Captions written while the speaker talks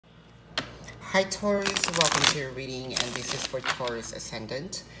Hi Taurus, welcome to your reading, and this is for Taurus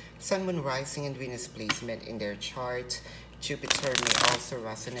Ascendant, Sun, Moon, Rising, and Venus placement in their chart. Jupiter may also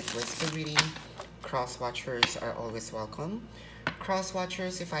resonate with the reading. Cross-watchers are always welcome.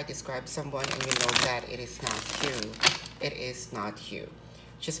 Cross-watchers, if I describe someone and you know that it is not you, it is not you.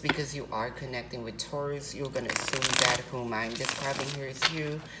 Just because you are connecting with Taurus, you're going to assume that whom I'm describing here is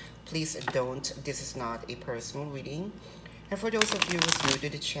you. Please don't. This is not a personal reading. And for those of you who's new to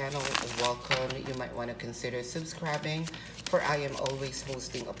the channel, welcome. You might want to consider subscribing, for I am always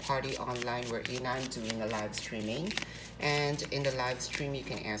hosting a party online wherein I'm doing a live streaming. And in the live stream, you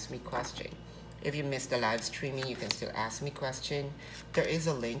can ask me questions. If you missed the live streaming, you can still ask me question. There is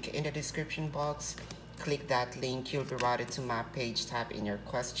a link in the description box. Click that link, you'll be routed to my page, type in your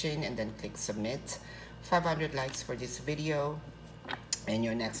question, and then click submit. 500 likes for this video, and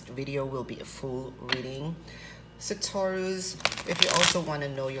your next video will be a full reading. So Taurus, if you also want to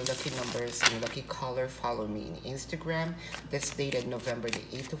know your lucky numbers and lucky color, follow me on Instagram. That's dated November the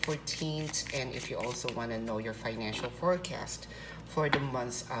 8th to 14th. And if you also want to know your financial forecast for the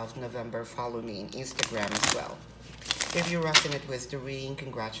months of November, follow me on Instagram as well. If you resonate with the reading,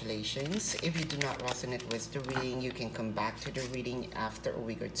 congratulations. If you do not resonate with the reading, you can come back to the reading after a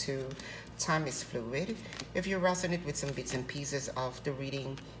week or two. Time is fluid. If you resonate with some bits and pieces of the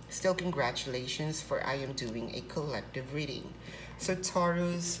reading, still congratulations, for I am doing a collective reading. So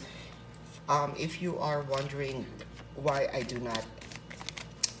Taurus, if you are wondering why I do not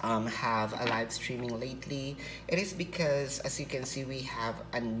have a live streaming lately, it is because, as you can see, we have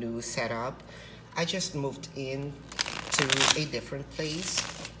a new setup. I just moved in to a different place,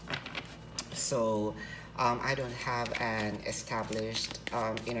 so I don't have an established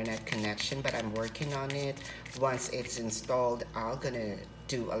internet connection, but I'm working on it. Once it's installed, I'm gonna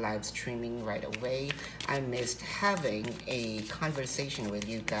do a live streaming right away. I missed having a conversation with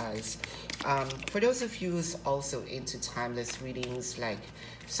you guys. For those of you who's also into timeless readings, like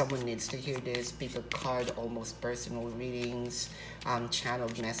someone needs to hear this, people card, almost personal readings,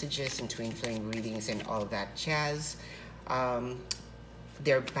 channeled messages and twin flame readings and all that jazz,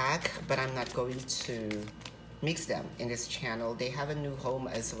 they're back, but I'm not going to mix them in this channel. They have a new home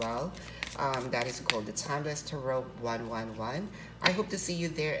as well. That is called the Timeless Tarot 111. I hope to see you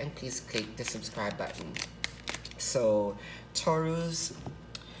there, and please click the subscribe button. So Taurus,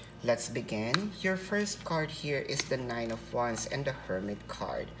 let's begin. Your first card here is the Nine of Wands and the Hermit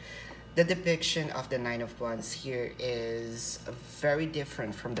card. The depiction of the Nine of Wands here is very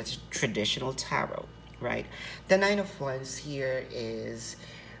different from the traditional tarot, right? The Nine of Wands here is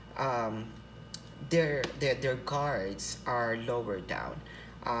their guards are lower down.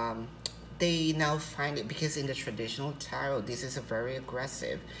 They now find it, because in the traditional tarot, this is a very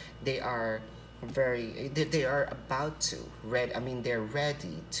aggressive. They are about to they're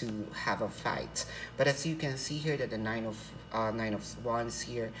ready to have a fight. But as you can see here, that the Nine of Wands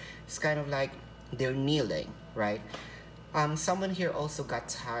here is kind of like they're kneeling, right? Someone here also got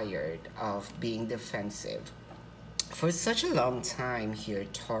tired of being defensive for such a long time here,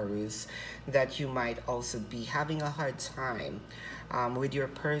 Taurus, that you might also be having a hard time with your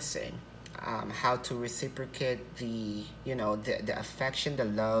person. How to reciprocate the affection, the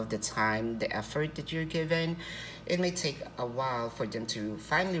love, the time, the effort that you're given. It may take a while for them to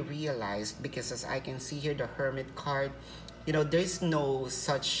finally realize, because as I can see here, the Hermit card, there's no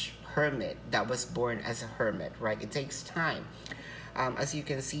such hermit that was born as a hermit, right? It takes time. As you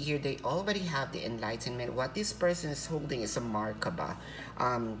can see here, they already have the enlightenment. What this person is holding is a Markaba.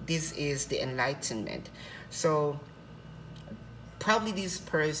 This is the enlightenment. So probably this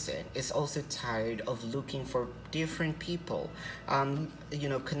person is also tired of looking for different people,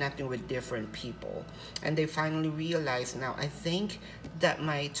 connecting with different people. And they finally realize, now I think that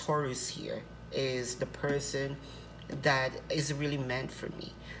my Taurus here is the person that is really meant for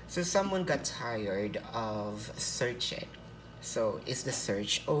me. So someone got tired of searching. So is the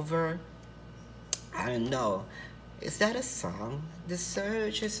search over? I don't know. Is that a song? The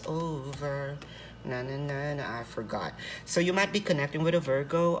search is over. Na na na na, I forgot. So you might be connecting with a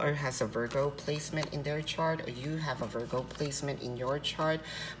Virgo, or has a Virgo placement in their chart, or you have a Virgo placement in your chart.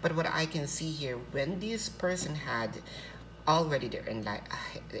 But what I can see here, when this person had already their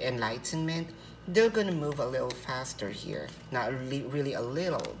enlightenment, they're gonna move a little faster here. Not really a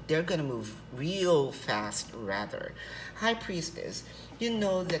little. They're gonna move real fast, rather. High Priestess, you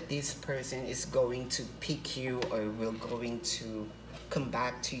know that this person is going to pick you, or will going to come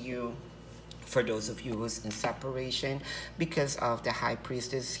back to you. For those of you who's in separation, because of the High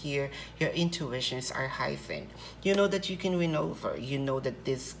Priestess here, your intuitions are heightened. You know that you can win over. You know that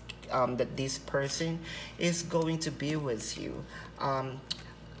this person is going to be with you.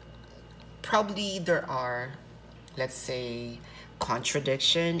 probably there are, let's say,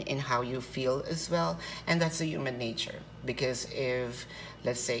 contradiction in how you feel as well, and that's a human nature. Because if,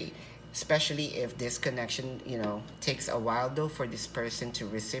 let's say, especially if this connection, takes a while though for this person to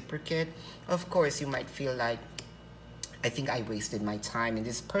reciprocate, of course you might feel like, I think I wasted my time in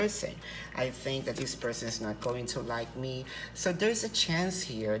this person. I think that this person is not going to like me. So there's a chance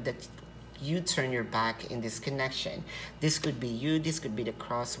here that you turn your back in this connection. This could be you, this could be the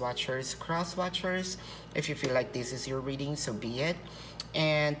cross watchers. Cross watchers, if you feel like this is your reading, so be it.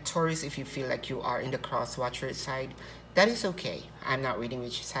 And Taurus, if you feel like you are in the cross watcher side, that is okay. I'm not reading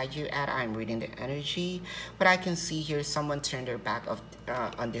which side you're at, I'm reading the energy. But I can see here someone turned their back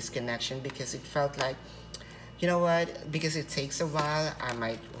on this connection because it felt like, you know what, because it takes a while, I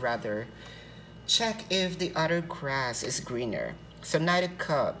might rather check if the other grass is greener. So Knight of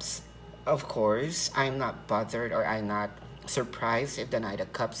Cups, of course, I'm not bothered or I'm not surprised if the Knight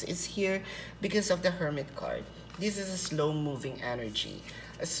of Cups is here because of the Hermit card. This is a slow moving energy.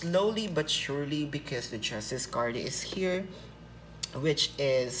 Slowly but surely, because the Justice card is here, which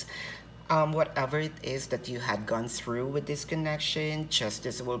is whatever it is that you had gone through with this connection,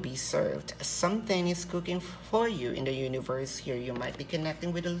 justice will be served. Something is cooking for you in the universe here. You might be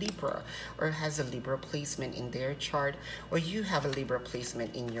connecting with a Libra or has a Libra placement in their chart, or you have a Libra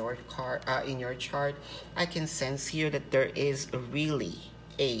placement in your chart. I can sense here that there is really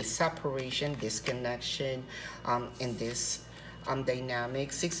a separation, disconnection in this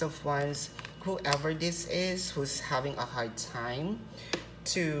dynamic. Six of Wands, whoever this is who's having a hard time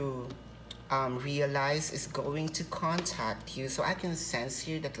to realize is going to contact you. So I can sense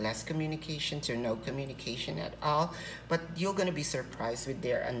here that less communication to no communication at all, but you're going to be surprised with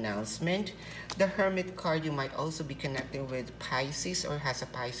their announcement. The Hermit card, you might also be connecting with Pisces or has a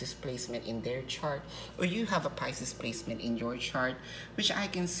Pisces placement in their chart, or you have a Pisces placement in your chart, which I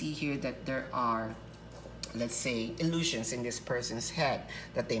can see here that there are, let's say, illusions in this person's head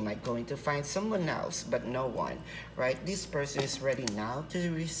that they might going to find someone else, but no one, right? This person is ready now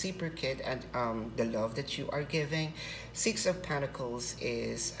to reciprocate and the love that you are giving. Six of Pentacles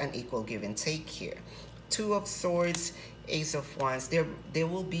is an equal give and take here. Two of Swords, Ace of Wands, they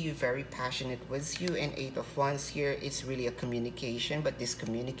will be very passionate with you, and Eight of Wands here, it's really a communication, but this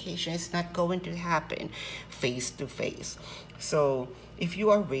communication is not going to happen face to face. So if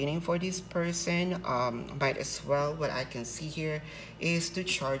you are waiting for this person, might as well, what I can see here is to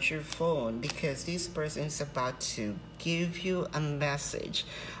charge your phone, because this person is about to give you a message.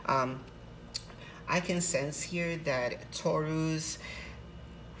 I can sense here that Taurus,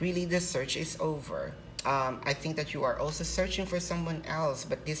 really the search is over. I think that you are also searching for someone else,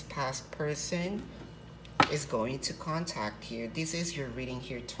 but this past person is going to contact you. This is your reading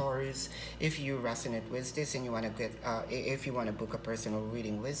here, Taurus. If you resonate with this and you want to get, if you want to book a personal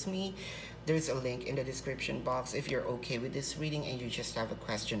reading with me, there's a link in the description box. If you're okay with this reading and you just have a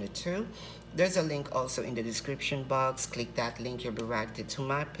question or two, there's a link also in the description box. Click that link, you'll be directed to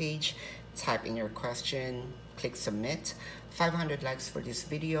my page. Type in your question, click submit. 500 likes for this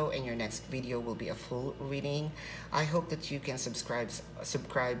video and your next video will be a full reading. I hope that you can subscribe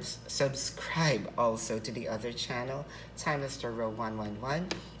also to the other channel, Timeless Tarot 111.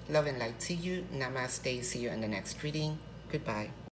 Love and light to you. Namaste. See you in the next reading. Goodbye.